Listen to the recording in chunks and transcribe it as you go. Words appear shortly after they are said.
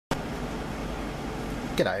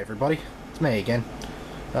G'day everybody, it's me again.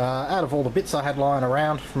 Out of all the bits I had lying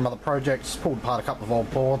around from other projects, pulled apart a couple of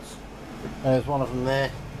old boards. There's one of them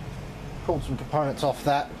there. Pulled some components off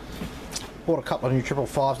that. Bought a couple of new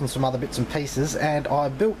 555s and some other bits and pieces, and I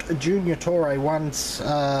built a Junior Torre one's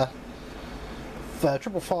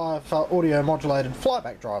 555 audio modulated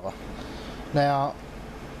flyback driver. Now,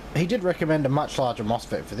 he did recommend a much larger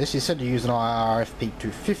MOSFET for this. He said to use an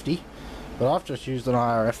IRF540, but I've just used an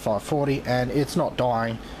IRF540 and it's not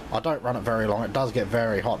dying. I don't run it very long. It does get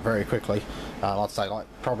very hot very quickly. I'd say like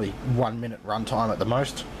probably 1 minute runtime at the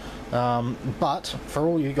most. But for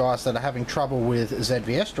all you guys that are having trouble with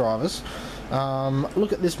ZVS drivers,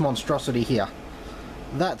 look at this monstrosity here.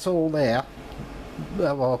 That's all there.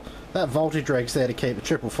 Well, that voltage reg's there to keep the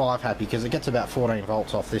 555 happy because it gets about 14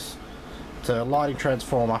 volts off this. It's a lighting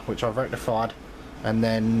transformer which I've rectified, and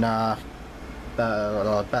then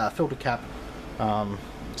filter cap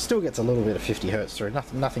still gets a little bit of 50 Hertz through.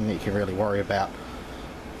 Nothing that you can really worry about.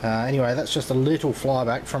 Anyway, that's just a little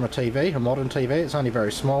flyback from a TV, a modern TV. It's only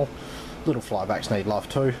very small. Little flybacks need love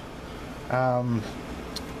too.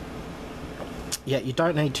 Yeah, you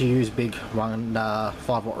don't need to use big 5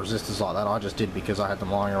 watt resistors like that. I just did because I had them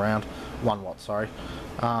lying around. 1 watt, sorry.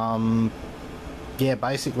 Yeah,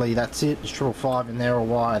 basically that's it. There's 555 in there all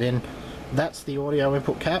wired in. That's the audio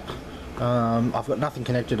input cap. I've got nothing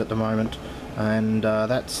connected at the moment, and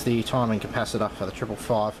that's the timing capacitor for the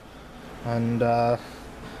 555. And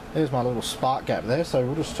there's my little spark gap there, so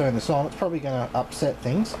we'll just turn this on. It's probably going to upset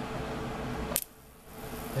things.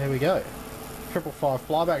 There we go. 555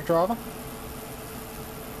 flyback driver.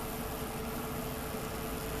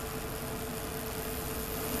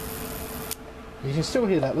 You can still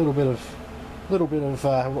hear that little bit of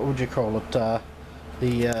what would you call it?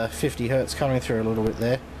 The 50 Hertz coming through a little bit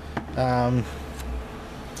there.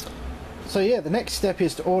 So yeah, the next step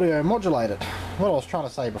is to audio modulate it. What I was trying to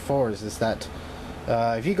say before is that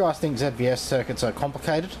if you guys think ZVS circuits are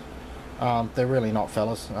complicated, they're really not,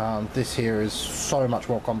 fellas. This here is so much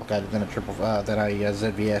more complicated than a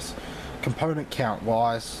ZVS, component count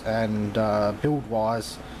wise and build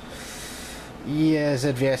wise. Yeah,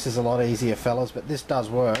 ZVS is a lot easier, fellas, but this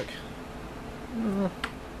does work.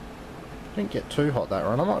 Didn't get too hot that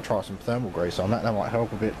run. I might try some thermal grease on that. That might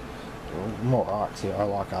help a bit. More arcs here. I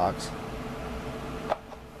like arcs.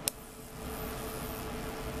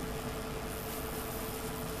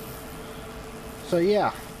 So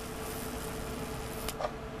yeah,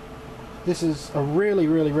 this is a really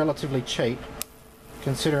relatively cheap,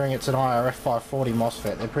 considering it's an IRF540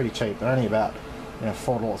 MOSFET. They're pretty cheap. They're only about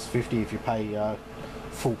 $4.50 if you pay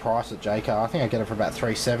full price at JCar. I think I get it for about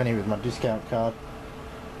 $3.70 with my discount card.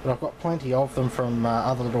 But I've got plenty of them from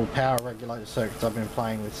other little power regulator circuits I've been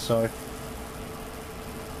playing with. So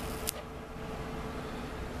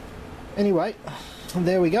anyway,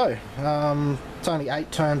 there we go. It's only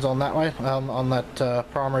 8 turns on that way, on that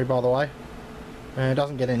primary, by the way. And it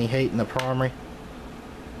doesn't get any heat in the primary.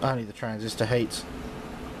 Only the transistor heats.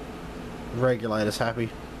 Regulator's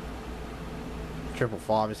happy.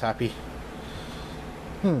 555 is happy.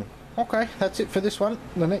 Okay, that's it for this one.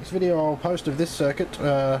 The next video I'll post of this circuit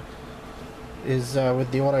is with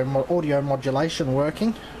the audio modulation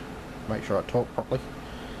working. Make sure I talk properly.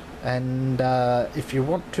 And if you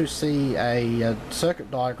want to see a circuit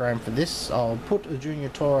diagram for this, I'll put a Junior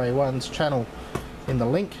Torre 1's channel in the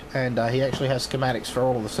link, and he actually has schematics for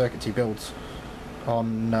all of the circuits he builds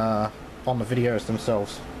on the videos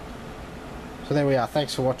themselves. So there we are.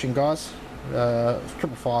 Thanks for watching, guys.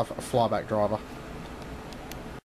 555 flyback driver.